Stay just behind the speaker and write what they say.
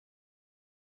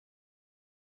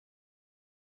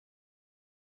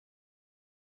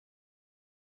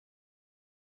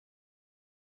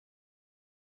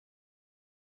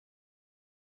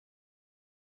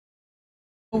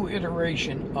No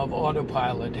iteration of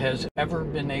autopilot has ever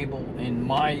been able, in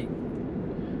my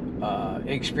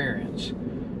experience,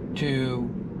 to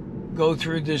go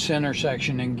through this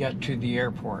intersection and get to the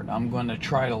airport. I'm going to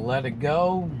try to let it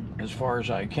go as far as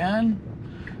I can.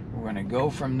 We're going to go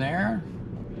from there.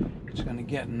 It's going to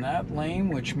get in that lane,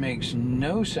 which makes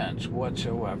no sense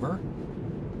whatsoever.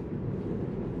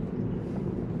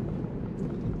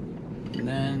 And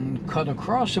then cut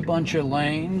across a bunch of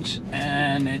lanes,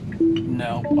 and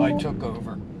I took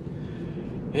over.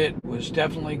 It was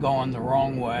definitely going the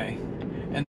wrong way.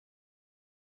 And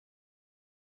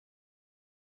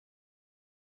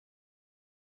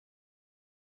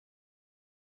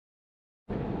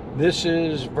this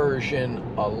is version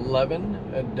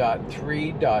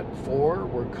 11.3.4.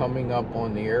 We're coming up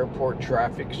on the airport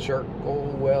traffic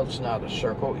circle. Well, it's not a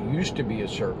circle. It used to be a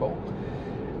circle.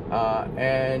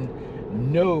 And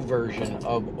no version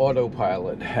of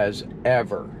autopilot has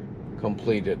ever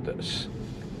completed this.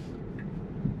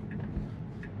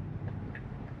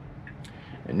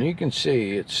 And you can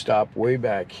see it stopped way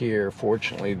back here.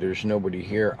 Fortunately, there's nobody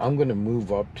here. I'm going to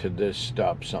move up to this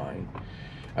stop sign.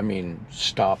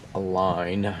 Stop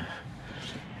line.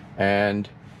 And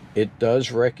it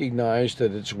does recognize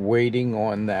that it's waiting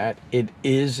on that. It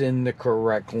is in the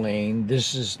correct lane.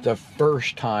 This is the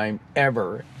first time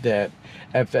ever that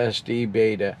FSD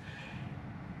beta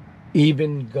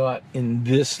even got in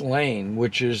this lane,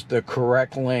 which is the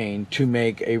correct lane, to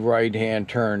make a right-hand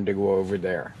turn to go over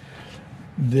there.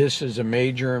 This is a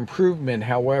major improvement.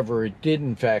 However, it did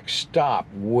in fact stop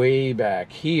way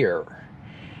back here.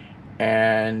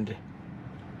 And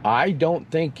I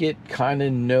don't think it kind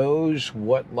of knows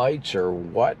what lights are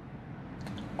what,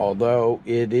 although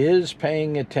it is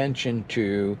paying attention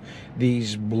to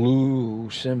these blue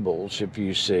symbols. If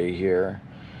you see here,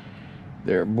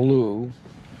 they're blue.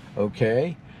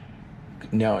 Okay,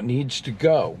 now it needs to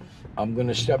go. I'm going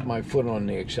to step my foot on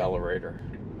the accelerator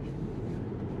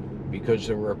because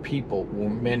there were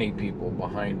many people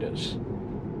behind us.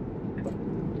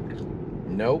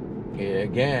 Nope.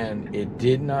 Again, it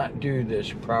did not do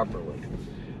this properly.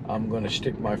 I'm going to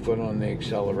stick my foot on the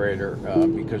accelerator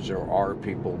because there are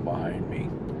people behind me.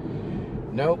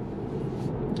 Nope.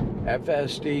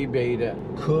 FSD beta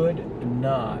could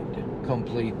not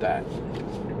complete that.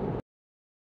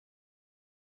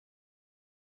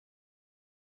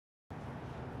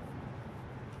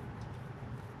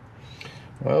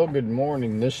 Well, good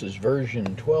morning. This is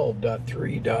version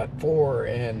 12.3.4,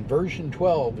 and version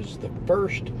 12 is the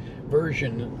first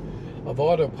version of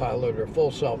autopilot or full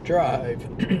self-drive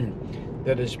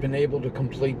that has been able to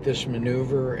complete this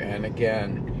maneuver. And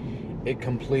again, it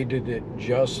completed it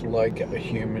just like a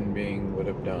human being would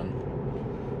have done.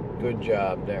 Good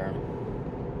job there.